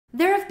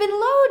There have been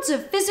loads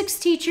of physics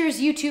teachers,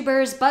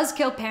 YouTubers,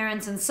 buzzkill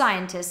parents, and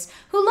scientists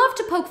who love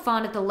to poke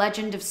fun at the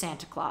legend of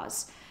Santa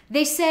Claus.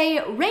 They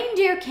say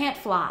reindeer can't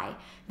fly.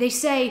 They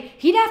say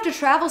he'd have to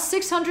travel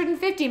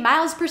 650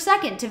 miles per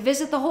second to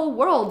visit the whole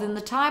world in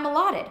the time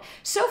allotted,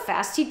 so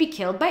fast he'd be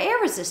killed by air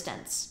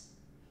resistance.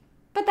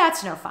 But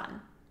that's no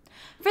fun.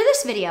 For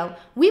this video,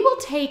 we will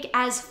take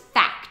as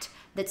fact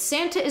that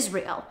Santa is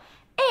real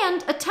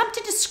and attempt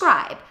to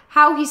describe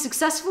how he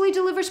successfully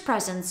delivers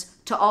presents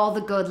to all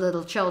the good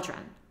little children.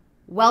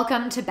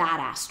 Welcome to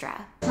Bad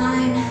Astra.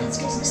 Fine, let's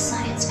get to the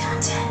science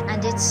content.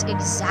 And it's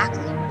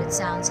exactly what it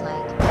sounds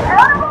like.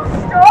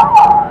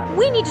 Stop!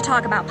 We need to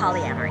talk about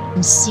polyamory.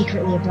 I'm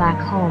secretly a black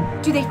hole.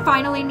 Do they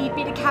finally need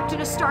me to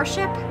captain a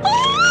starship?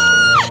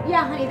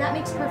 Yeah, honey, that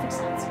makes perfect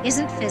sense.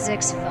 Isn't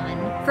physics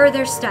fun?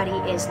 Further study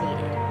is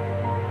needed.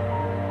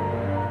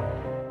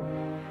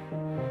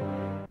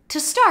 To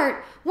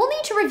start, we'll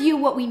need to review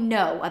what we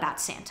know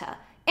about Santa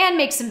and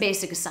make some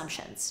basic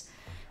assumptions.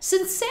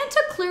 Since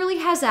Santa clearly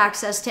has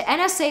access to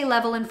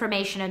NSA-level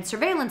information and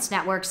surveillance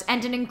networks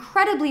and an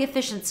incredibly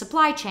efficient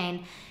supply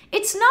chain,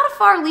 it's not a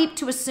far leap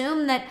to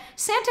assume that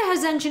Santa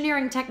has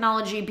engineering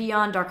technology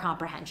beyond our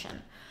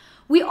comprehension.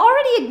 We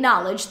already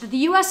acknowledge that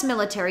the US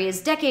military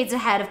is decades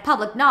ahead of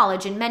public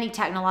knowledge in many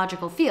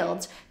technological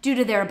fields due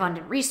to their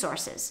abundant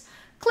resources.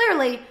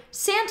 Clearly,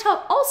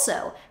 Santa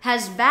also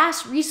has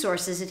vast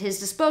resources at his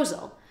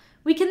disposal.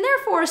 We can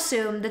therefore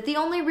assume that the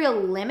only real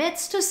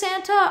limits to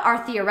Santa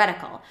are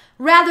theoretical,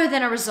 rather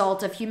than a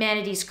result of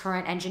humanity's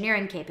current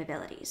engineering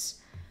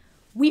capabilities.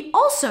 We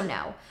also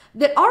know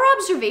that our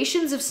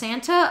observations of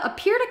Santa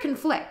appear to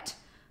conflict.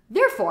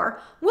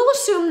 Therefore, we'll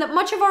assume that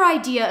much of our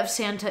idea of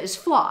Santa is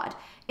flawed,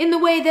 in the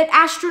way that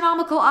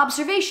astronomical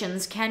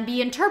observations can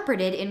be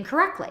interpreted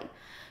incorrectly.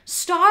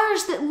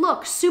 Stars that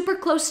look super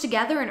close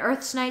together in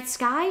Earth's night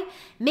sky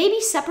may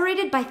be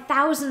separated by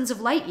thousands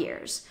of light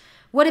years.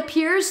 What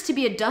appears to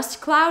be a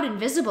dust cloud in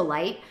visible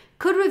light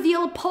could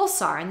reveal a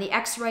pulsar in the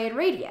X-ray and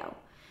radio.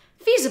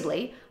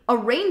 Feasibly, a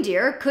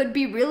reindeer could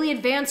be really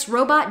advanced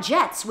robot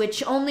jets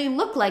which only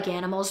look like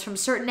animals from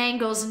certain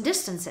angles and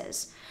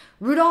distances.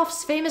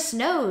 Rudolph's famous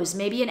nose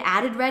may be an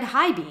added red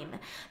high beam.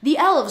 The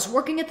elves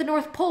working at the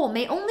North Pole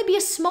may only be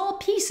a small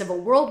piece of a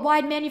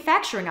worldwide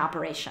manufacturing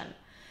operation.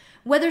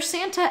 Whether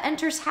Santa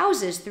enters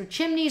houses through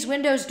chimneys,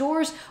 windows,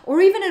 doors,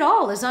 or even at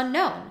all is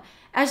unknown,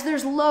 as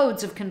there's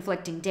loads of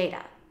conflicting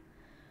data.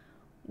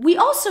 We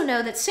also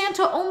know that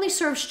Santa only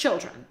serves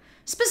children.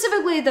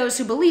 Specifically, those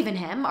who believe in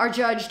him are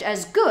judged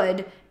as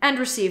good and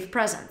receive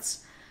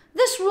presents.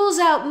 This rules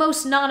out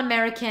most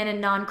non-American and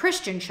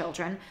non-Christian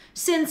children,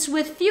 since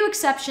with few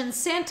exceptions,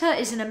 Santa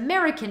is an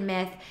American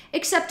myth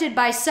accepted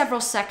by several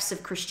sects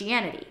of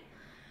Christianity.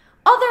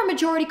 Other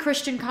majority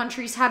Christian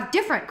countries have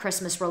different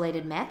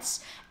Christmas-related myths,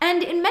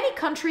 and in many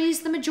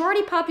countries, the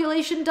majority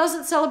population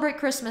doesn't celebrate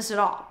Christmas at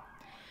all.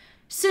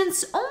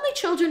 Since only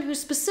children who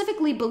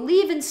specifically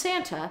believe in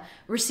Santa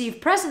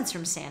receive presents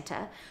from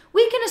Santa,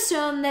 we can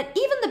assume that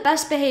even the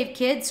best-behaved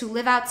kids who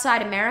live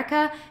outside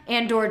America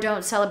and/or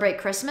don't celebrate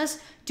Christmas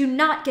do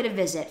not get a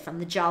visit from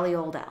the jolly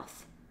old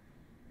elf.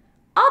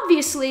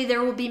 Obviously,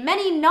 there will be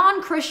many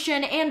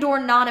non-Christian and/or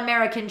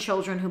non-American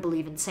children who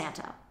believe in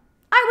Santa.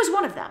 I was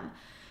one of them.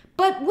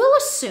 But we'll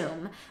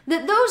assume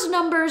that those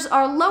numbers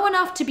are low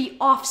enough to be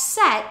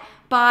offset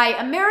by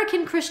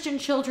American Christian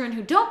children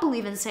who don't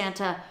believe in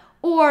Santa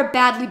or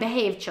badly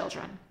behaved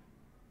children.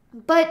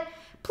 But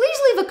please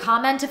leave a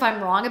comment if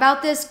I'm wrong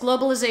about this.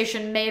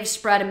 Globalization may have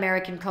spread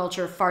American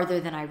culture farther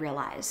than I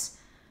realize.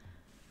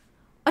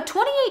 A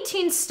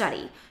 2018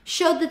 study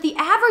showed that the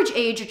average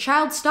age a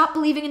child stopped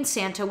believing in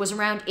Santa was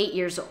around 8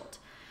 years old.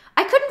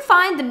 I couldn't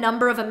find the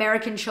number of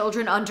American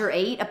children under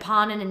 8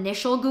 upon an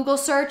initial Google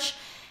search,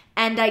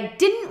 and I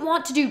didn't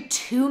want to do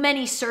too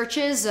many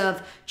searches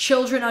of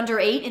children under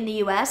 8 in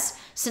the US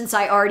since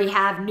I already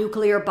have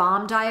nuclear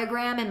bomb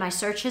diagram in my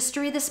search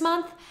history this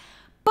month.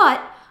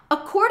 But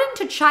according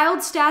to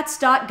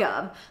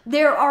childstats.gov,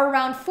 there are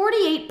around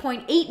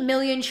 48.8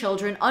 million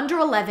children under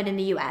 11 in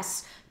the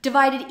US,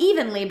 divided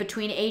evenly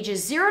between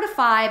ages 0 to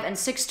 5 and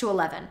 6 to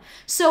 11.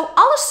 So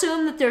I'll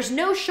assume that there's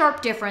no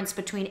sharp difference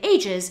between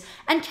ages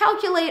and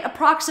calculate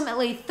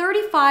approximately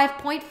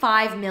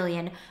 35.5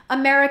 million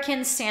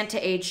American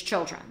Santa-aged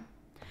children.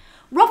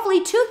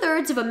 Roughly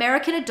 2/3 of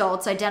American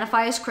adults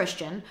identify as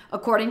Christian,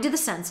 according to the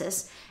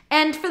census,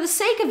 and for the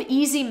sake of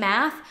easy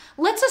math,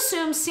 let's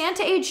assume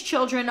Santa-aged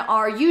children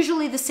are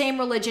usually the same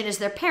religion as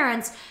their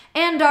parents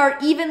and are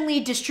evenly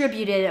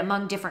distributed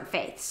among different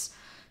faiths.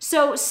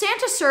 So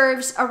Santa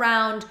serves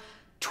around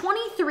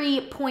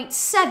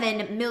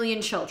 23.7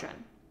 million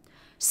children.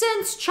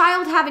 Since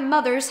child-having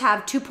mothers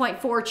have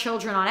 2.4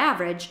 children on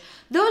average,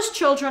 those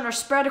children are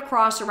spread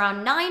across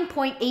around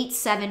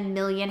 9.87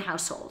 million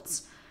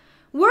households.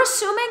 We're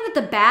assuming that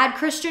the bad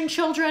Christian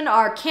children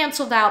are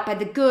canceled out by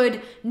the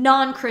good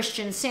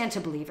non-Christian Santa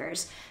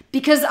believers,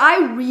 because I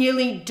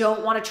really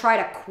don't want to try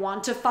to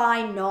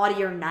quantify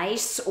naughty or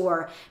nice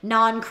or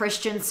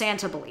non-Christian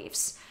Santa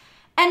beliefs.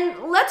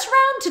 And let's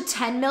round to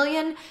 10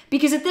 million,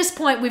 because at this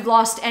point we've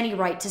lost any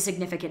right to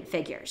significant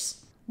figures.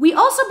 We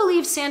also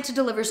believe Santa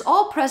delivers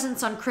all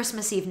presents on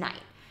Christmas Eve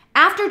night,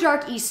 after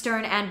dark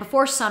Eastern and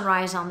before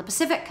sunrise on the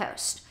Pacific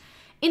coast.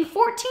 In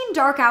 14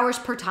 dark hours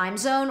per time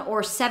zone,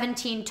 or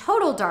 17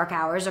 total dark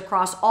hours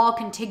across all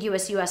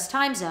contiguous US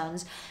time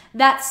zones,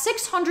 that's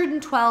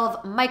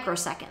 612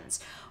 microseconds,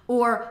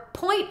 or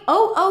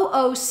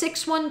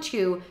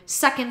 0.000612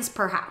 seconds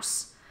per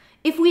house.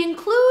 If we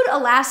include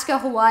Alaska,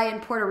 Hawaii,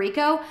 and Puerto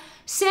Rico,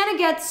 Santa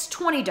gets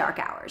 20 dark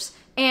hours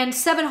and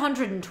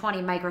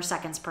 720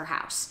 microseconds per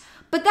house.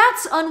 But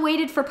that's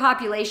unweighted for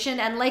population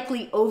and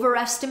likely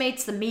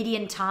overestimates the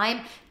median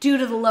time due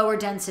to the lower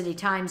density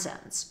time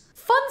zones.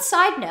 Fun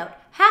side note,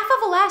 half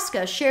of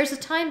Alaska shares a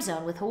time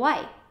zone with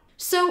Hawaii.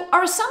 So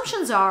our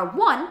assumptions are: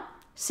 1,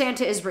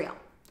 Santa is real.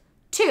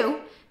 2,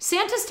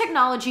 Santa's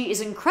technology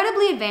is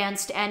incredibly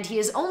advanced and he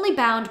is only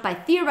bound by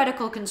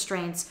theoretical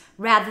constraints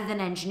rather than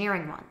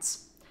engineering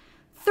ones.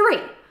 3,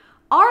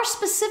 our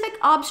specific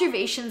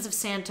observations of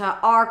Santa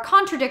are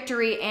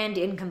contradictory and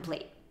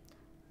incomplete.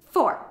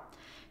 4,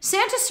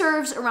 Santa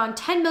serves around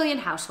 10 million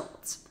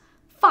households.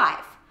 5,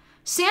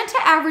 Santa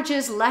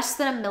averages less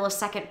than a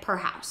millisecond per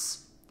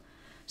house.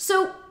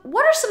 So,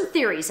 what are some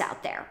theories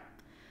out there?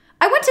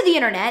 I went to the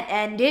internet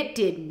and it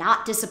did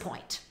not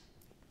disappoint.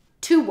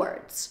 2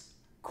 words: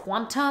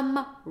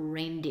 quantum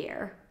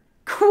reindeer.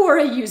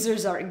 Quora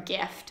users are a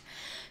gift.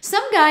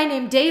 Some guy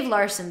named Dave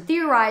Larson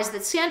theorized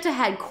that Santa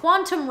had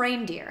quantum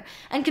reindeer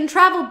and can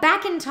travel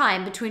back in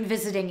time between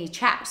visiting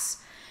each house.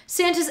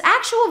 Santa's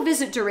actual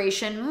visit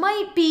duration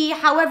might be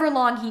however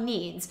long he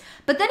needs,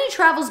 but then he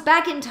travels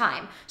back in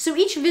time, so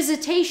each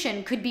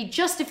visitation could be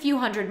just a few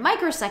hundred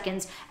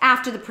microseconds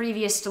after the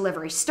previous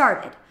delivery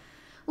started.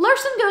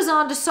 Larson goes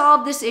on to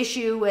solve this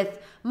issue with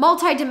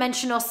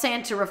multidimensional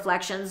Santa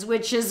reflections,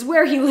 which is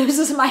where he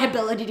loses my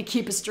ability to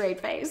keep a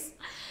straight face.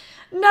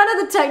 None of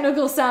the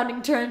technical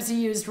sounding terms he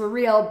used were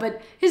real,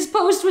 but his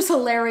post was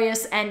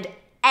hilarious and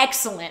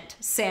excellent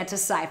Santa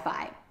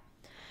sci-fi.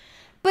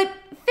 But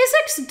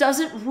physics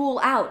doesn't rule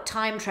out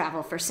time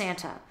travel for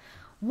Santa.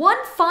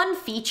 One fun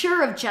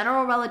feature of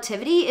general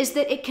relativity is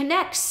that it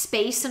connects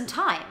space and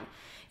time.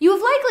 You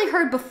have likely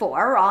heard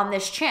before on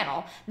this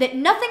channel that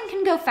nothing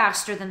can go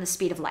faster than the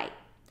speed of light.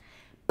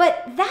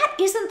 But that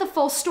isn't the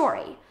full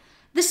story.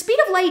 The speed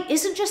of light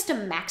isn't just a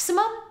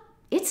maximum,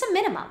 it's a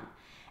minimum.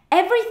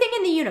 Everything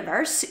in the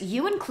universe,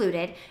 you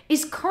included,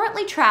 is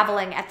currently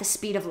traveling at the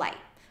speed of light.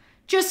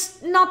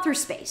 Just not through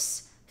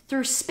space.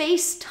 Through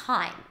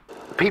space-time.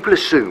 People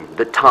assume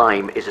that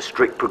time is a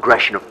strict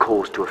progression of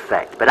cause to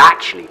effect, but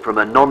actually, from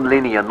a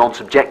non-linear,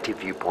 non-subjective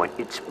viewpoint,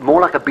 it's more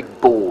like a big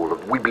ball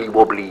of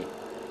wibbly-wobbly,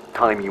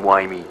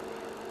 timey-wimey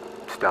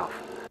stuff.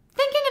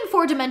 Thinking in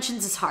 4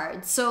 dimensions is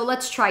hard, so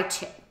let's try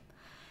 2.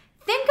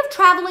 Think of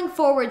traveling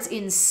forwards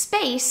in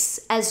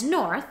space as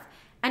north,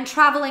 and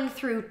traveling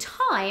through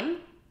time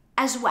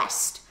as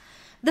west.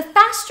 The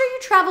faster you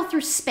travel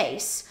through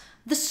space,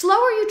 the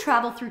slower you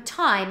travel through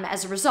time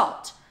as a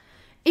result.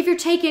 If you're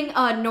taking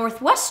a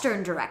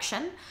northwestern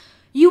direction,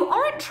 you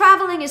aren't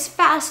traveling as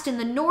fast in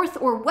the north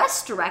or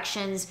west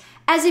directions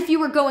as if you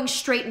were going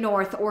straight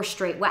north or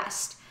straight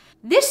west.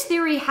 This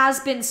theory has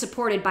been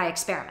supported by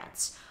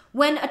experiments.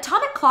 When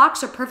atomic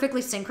clocks are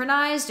perfectly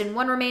synchronized and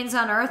one remains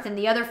on Earth and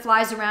the other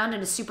flies around in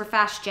a super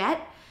fast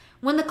jet,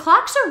 when the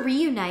clocks are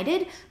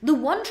reunited, the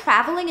one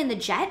traveling in the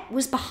jet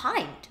was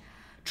behind.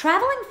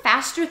 Traveling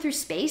faster through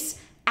space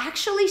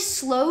actually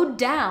slowed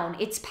down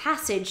its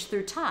passage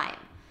through time.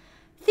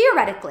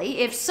 Theoretically,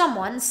 if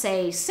someone,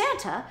 say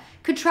Santa,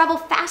 could travel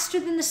faster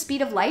than the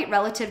speed of light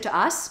relative to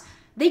us,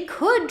 they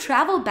could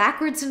travel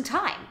backwards in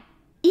time.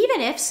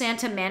 Even if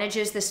Santa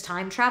manages this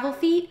time travel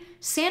feat,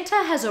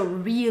 Santa has a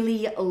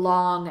really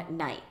long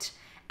night.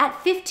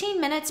 At 15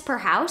 minutes per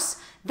house,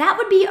 that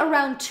would be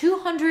around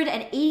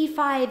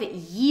 285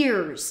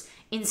 years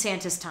in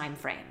Santa's time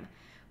frame,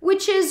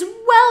 which is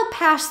well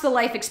past the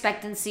life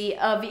expectancy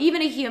of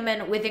even a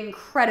human with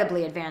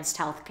incredibly advanced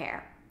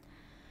healthcare.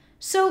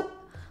 So,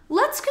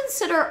 let's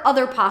consider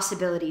other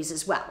possibilities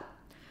as well.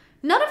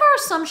 None of our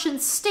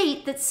assumptions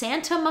state that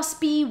Santa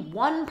must be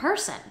one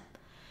person.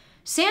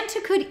 Santa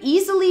could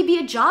easily be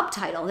a job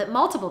title that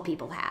multiple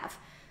people have.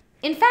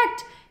 In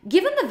fact,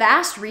 given the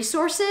vast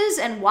resources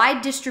and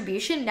wide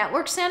distribution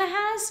network Santa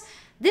has,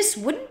 this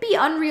wouldn't be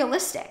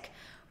unrealistic.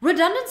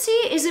 Redundancy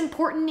is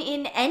important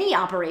in any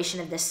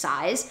operation of this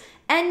size,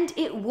 and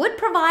it would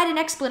provide an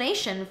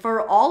explanation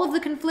for all of the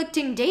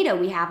conflicting data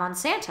we have on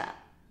Santa.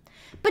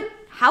 But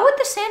how would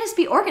the Santas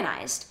be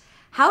organized?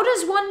 How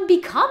does one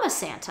become a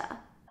Santa?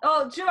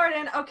 Oh,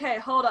 Jordan, okay,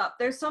 hold up.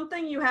 There's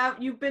something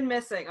you've been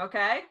missing,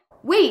 okay?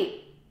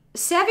 Wait,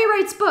 Savy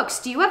writes books.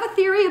 Do you have a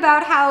theory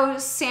about how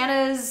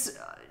Santa's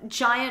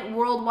giant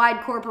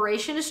worldwide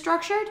corporation is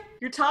structured?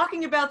 You're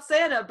talking about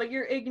Santa, but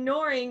you're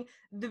ignoring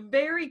the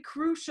very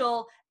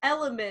crucial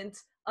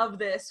element of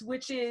this,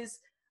 which is,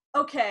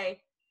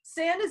 okay,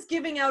 Santa's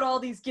giving out all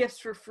these gifts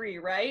for free,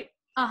 right?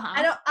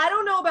 Uh-huh. I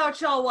don't know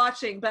about y'all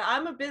watching, but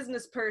I'm a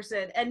business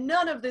person and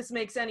none of this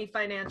makes any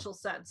financial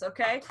sense,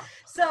 okay?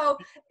 So,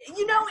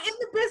 in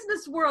the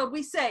business world,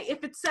 we say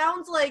if it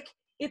sounds like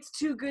it's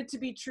too good to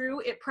be true,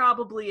 it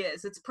probably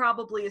is. It's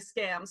probably a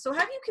scam. So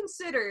have you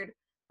considered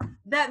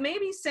that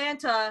maybe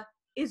Santa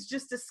is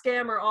just a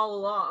scammer all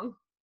along?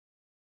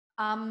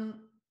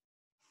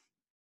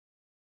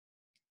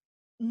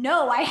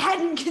 No, I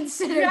hadn't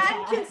considered You that.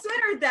 hadn't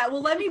considered that.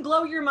 Well, let me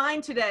blow your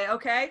mind today,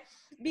 okay?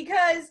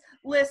 Because,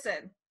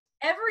 listen,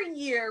 every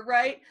year,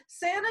 right,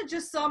 Santa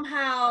just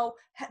somehow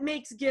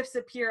makes gifts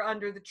appear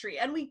under the tree.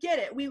 And we get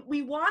it.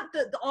 We want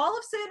all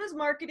of Santa's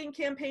marketing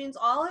campaigns,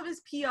 all of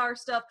his PR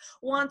stuff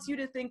wants you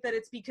to think that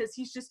it's because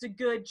he's just a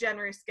good,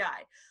 generous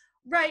guy.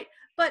 Right?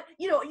 But,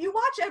 you know, you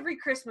watch every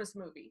Christmas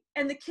movie,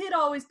 and the kid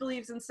always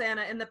believes in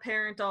Santa, and the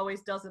parent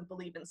always doesn't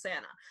believe in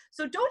Santa.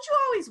 So don't you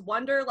always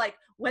wonder, like,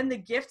 when the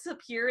gifts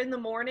appear in the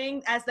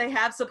morning, as they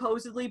have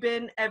supposedly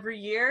been every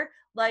year,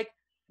 like,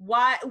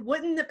 why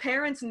wouldn't the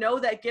parents know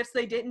that gifts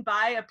they didn't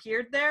buy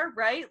appeared there,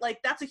 right? Like,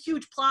 that's a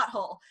huge plot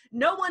hole.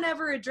 No one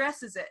ever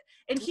addresses it.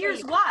 And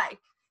here's why.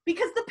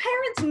 Because the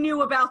parents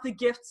knew about the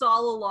gifts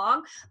all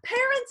along.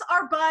 Parents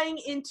are buying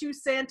into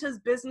Santa's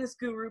business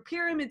guru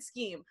pyramid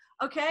scheme,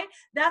 okay?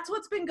 That's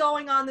what's been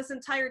going on this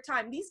entire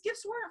time. These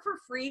gifts weren't for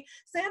free.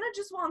 Santa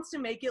just wants to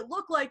make it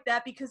look like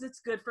that because it's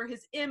good for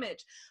his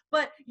image.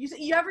 But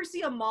you ever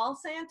see a mall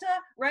Santa,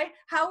 right?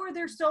 How are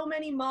there so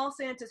many mall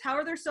Santas? How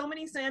are there so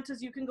many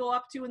Santas you can go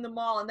up to in the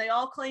mall and they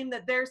all claim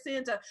that they're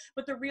Santa,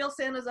 but the real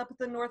Santa's up at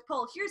the North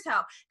Pole? Here's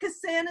how. Because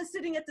Santa's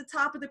sitting at the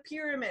top of the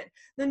pyramid.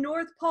 The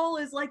North Pole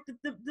is like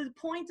the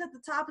point at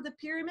the top of the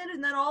pyramid,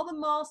 and then all the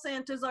mall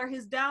Santas are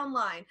his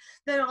downline.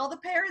 Then all the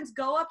parents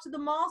go up to the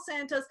mall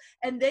Santas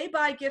and they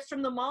buy gifts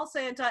from the mall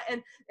Santa,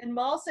 and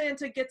mall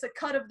Santa gets a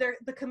cut of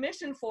the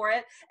commission for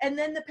it, and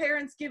then the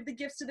parents give the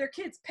gifts to their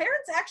kids.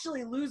 Parents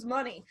actually lose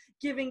money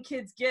giving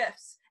kids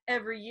gifts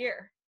every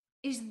year.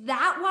 Is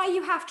that why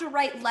you have to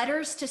write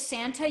letters to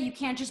Santa? You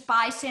can't just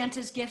buy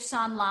Santa's gifts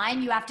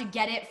online. You have to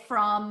get it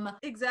from...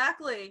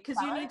 Exactly, because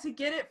you need to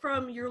get it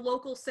from your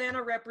local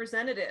Santa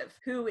representative,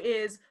 who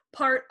is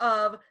part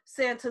of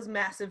Santa's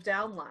massive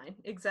downline.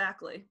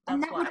 Exactly.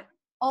 That's why. Would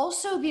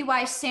also be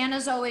why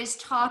Santa's always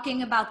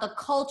talking about the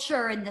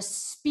culture and the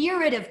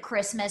spirit of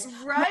Christmas.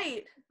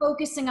 Right.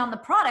 Focusing on the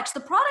products. The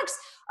products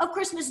of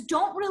Christmas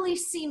don't really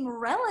seem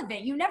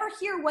relevant. You never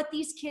hear what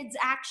these kids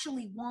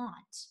actually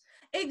want.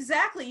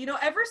 Exactly. You know,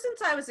 ever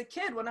since I was a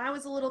kid, when I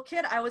was a little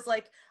kid, I was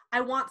like,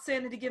 I want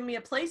Santa to give me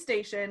a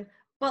PlayStation,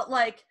 but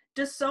like,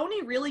 does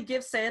Sony really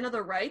give Santa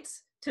the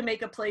rights to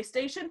make a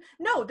PlayStation?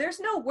 No, there's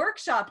no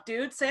workshop,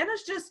 dude.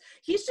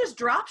 He's just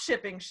drop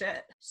shipping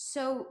shit.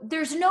 So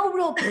there's no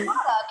real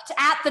product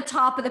at the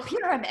top of the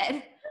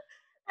pyramid.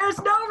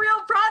 There's no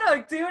real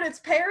product, dude. It's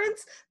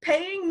parents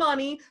paying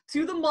money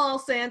to the mall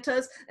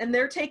Santas, and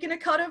they're taking a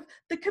cut of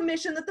the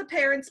commission that the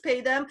parents pay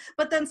them,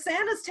 but then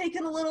Santa's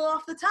taking a little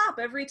off the top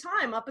every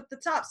time, up at the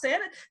top.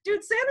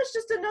 Santa's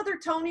just another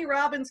Tony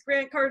Robbins,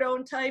 Grant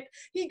Cardone type.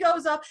 He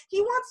goes up, he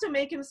wants to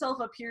make himself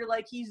appear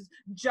like he's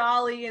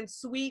jolly and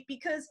sweet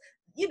because,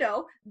 you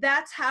know,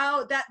 that's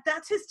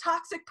his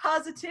toxic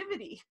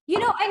positivity. You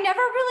know, I never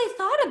really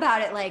thought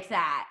about it like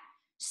that.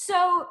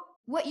 So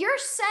what you're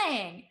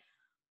saying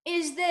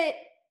is that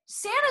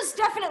Santa's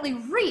definitely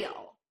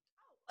real.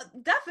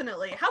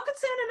 Definitely. How could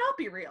Santa not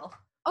be real?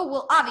 Oh,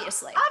 well,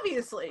 obviously.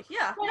 Obviously,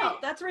 yeah. Right. No,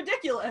 that's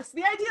ridiculous.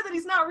 The idea that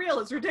he's not real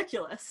is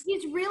ridiculous.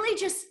 He's really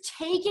just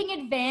taking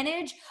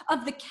advantage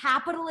of the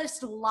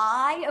capitalist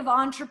lie of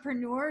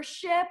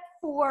entrepreneurship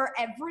for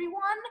everyone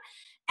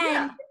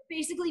and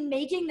basically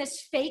making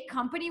this fake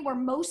company where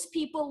most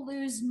people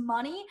lose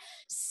money,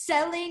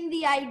 selling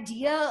the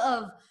idea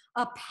of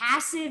a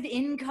passive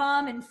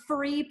income and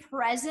free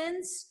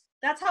presents.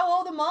 That's how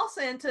all the mall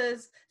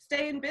Santas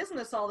stay in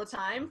business all the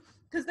time,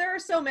 because there are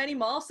so many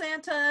mall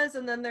Santas,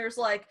 and then there's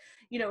like,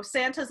 you know,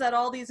 Santas at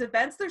all these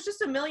events. There's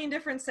just a million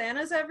different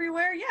Santas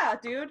everywhere. Yeah,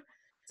 dude.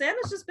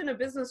 Santa's just been a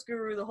business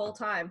guru the whole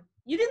time.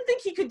 You didn't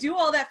think he could do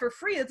all that for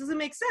free. It doesn't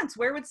make sense.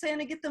 Where would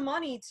Santa get the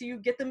money to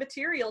get the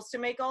materials to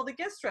make all the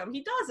gifts from?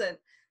 He doesn't.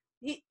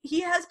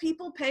 He has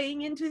people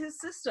paying into his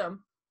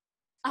system.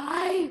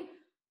 I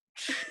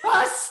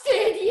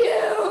trusted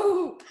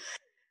you!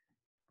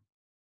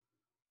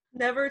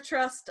 Never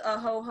trust a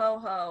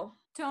ho-ho-ho.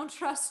 Don't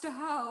trust a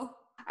hoe.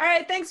 All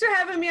right, thanks for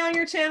having me on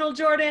your channel,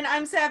 Jordan.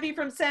 I'm Savy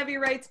from Savy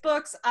Writes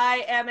Books.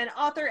 I am an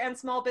author and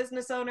small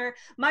business owner.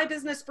 My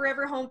business,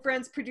 Forever Home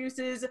Friends,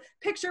 produces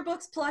picture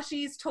books,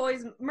 plushies,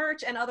 toys,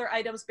 merch, and other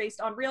items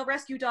based on real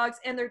rescue dogs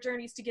and their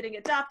journeys to getting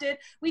adopted.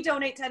 We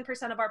donate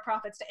 10% of our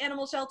profits to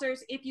animal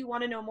shelters. If you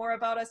want to know more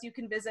about us, you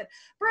can visit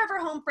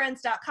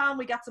foreverhomefriends.com.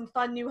 We got some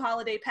fun new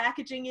holiday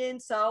packaging in,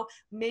 so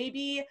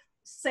maybe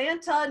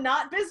Santa,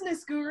 not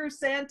business guru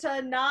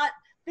Santa, not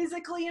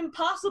physically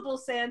impossible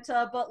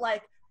Santa, but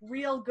like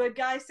real good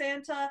guy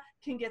Santa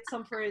can get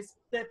some for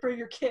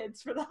your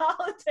kids for the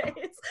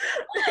holidays.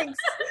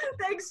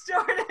 Thanks,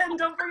 Jordan.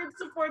 Don't forget to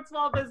support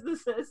small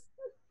businesses.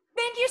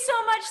 Thank you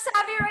so much,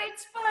 Savy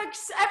Writes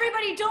Books.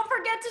 Everybody, don't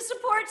forget to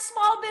support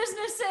small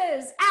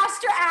businesses.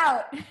 Astra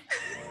out.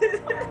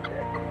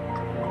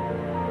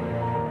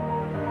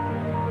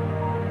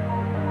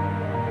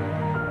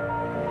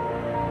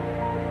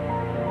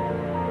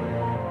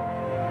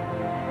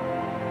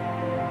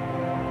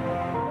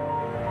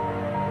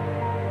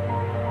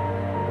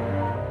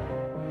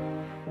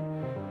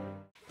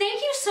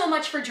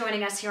 much for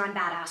joining us here on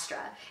Bad Astra.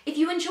 If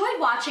you enjoyed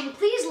watching,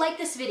 please like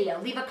this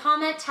video, leave a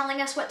comment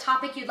telling us what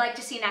topic you'd like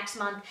to see next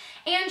month,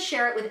 and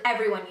share it with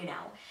everyone you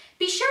know.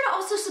 Be sure to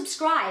also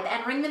subscribe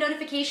and ring the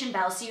notification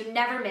bell so you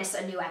never miss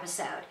a new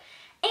episode.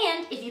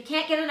 And if you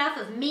can't get enough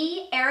of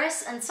me,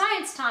 Eris, and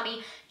Science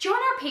Tommy, join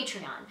our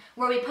Patreon,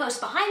 where we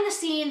post behind the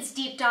scenes,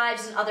 deep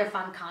dives, and other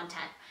fun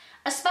content.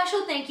 A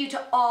special thank you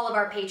to all of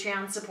our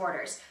Patreon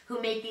supporters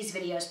who make these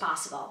videos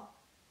possible.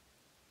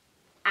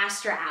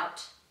 Astra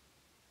out.